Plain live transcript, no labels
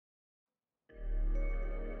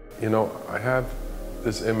You know, I have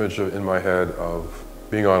this image in my head of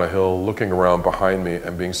being on a hill, looking around behind me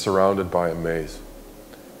and being surrounded by a maze.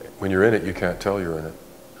 When you're in it, you can't tell you're in it.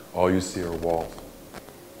 All you see are walls.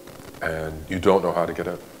 And you don't know how to get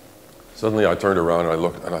out. Suddenly I turned around and I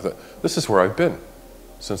looked and I thought, this is where I've been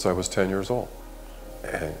since I was 10 years old.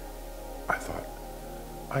 And I thought,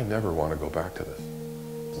 I never want to go back to this.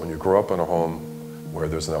 When you grow up in a home where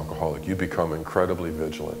there's an alcoholic, you become incredibly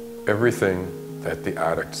vigilant. Everything that the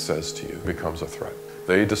addict says to you becomes a threat.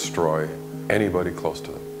 They destroy anybody close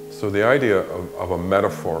to them. So the idea of a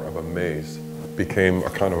metaphor of a maze became a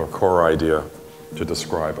kind of a core idea to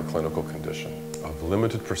describe a clinical condition of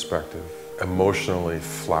limited perspective, emotionally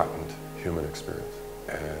flattened human experience,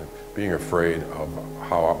 and being afraid of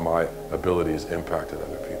how my abilities impacted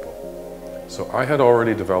other people. So I had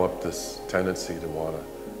already developed this tendency to want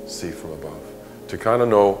to see from above, to kind of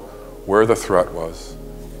know where the threat was.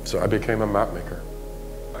 So I became a map maker.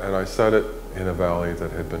 And I set it in a valley that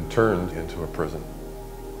had been turned into a prison.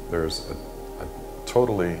 There's a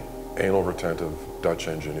totally anal retentive Dutch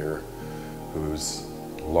engineer who's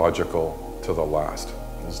logical to the last.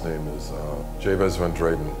 His name is Jabez van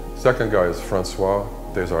Dreden. Second guy is Francois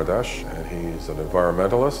Desardache, and he's an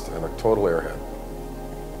environmentalist and a total airhead.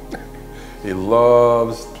 He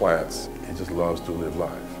loves plants. He just loves to live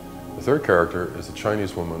life. The third character is a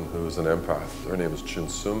Chinese woman who's an empath. Her name is Chin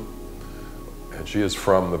Sum, and she is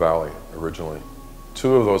from the valley originally.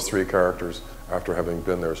 Two of those three characters, after having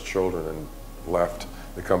been there as children and left,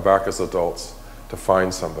 they come back as adults to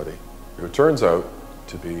find somebody who turns out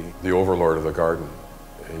to be the overlord of the garden.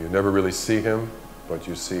 And you never really see him, but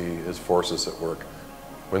you see his forces at work.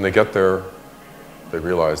 When they get there, they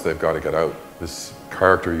realize they've got to get out. This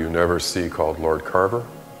character you never see, called Lord Carver,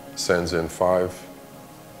 sends in 5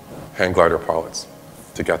 hang glider pilots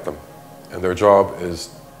to get them. And their job is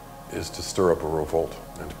to stir up a revolt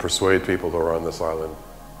and to persuade people who are on this island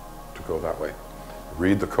to go that way.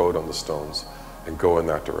 Read the code on the stones and go in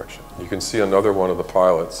that direction. You can see another one of the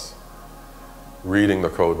pilots reading the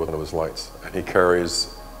code with one of his lights. And he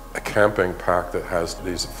carries a camping pack that has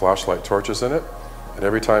these flashlight torches in it. And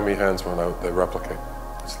every time he hands one out, they replicate.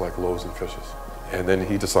 It's like loaves and fishes. And then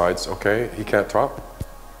he decides, okay, he can't talk.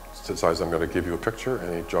 He decides, I'm going to give you a picture,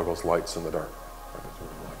 and he juggles lights in the dark.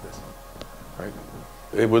 Like this, right?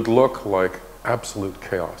 It would look like absolute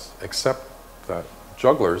chaos, except that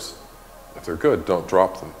jugglers, if they're good, don't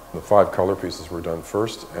drop them. The 5 color pieces were done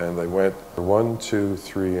first, and they went 1, 2,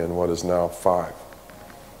 3, and what is now 5.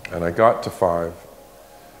 And I got to 5,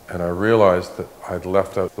 and I realized that I'd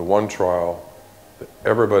left out the one trial that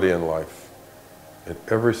everybody in life, in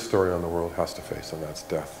every story on the world, has to face, and that's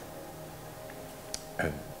death.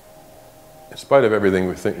 And in spite of everything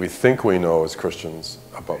we think we know as Christians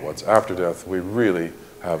about what's after death, we really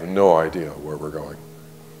have no idea where we're going.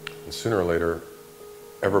 And sooner or later,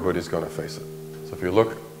 everybody's going to face it. So if you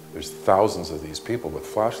look, there's thousands of these people with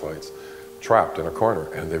flashlights trapped in a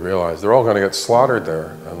corner, and they realize they're all going to get slaughtered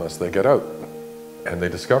there unless they get out. And they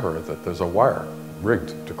discover that there's a wire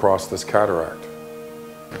rigged to cross this cataract.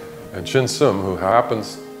 And Chin Sum, who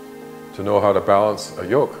happens to know how to balance a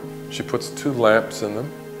yoke, she puts 2 lamps in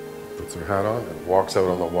them, puts her hat on, and walks out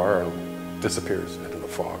on the wire and disappears into the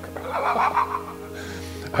fog.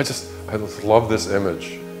 I just love this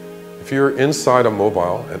image. If you're inside a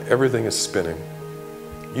mobile and everything is spinning,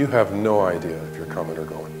 you have no idea if you're coming or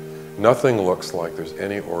going. Nothing looks like there's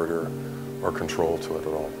any order or control to it at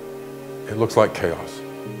all. It looks like chaos.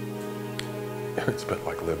 It's a bit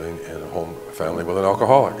like living in a family with an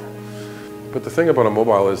alcoholic. But the thing about a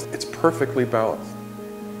mobile is it's perfectly balanced.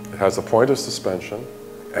 It has a point of suspension,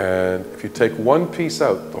 and if you take one piece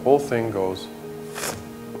out, the whole thing goes.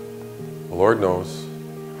 The Lord knows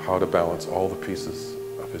how to balance all the pieces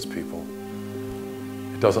of his people.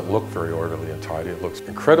 It doesn't look very orderly and tidy. It looks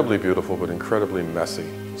incredibly beautiful, but incredibly messy.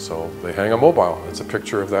 So they hang a mobile. It's a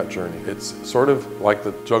picture of that journey. It's sort of like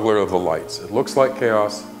the juggler of the lights. It looks like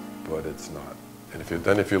chaos, but it's not. And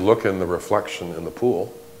if you look in the reflection in the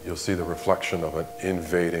pool, you'll see the reflection of an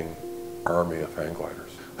invading army of hang gliders.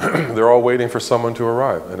 They're all waiting for someone to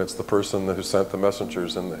arrive, and it's the person who sent the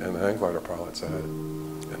messengers and the hang glider pilots ahead.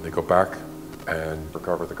 And they go back and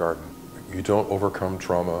recover the garden. You don't overcome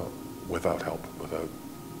trauma without help, without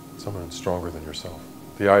someone stronger than yourself.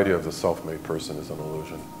 The idea of the self-made person is an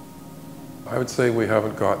illusion. I would say we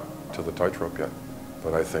haven't got to the tightrope yet,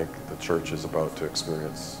 but I think the church is about to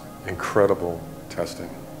experience incredible testing,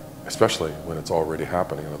 especially when it's already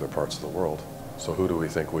happening in other parts of the world. So who do we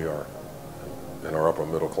think we are in our upper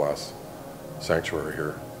middle class sanctuary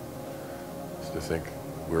here? Do you think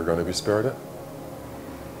we're going to be spared it?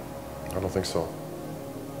 I don't think so.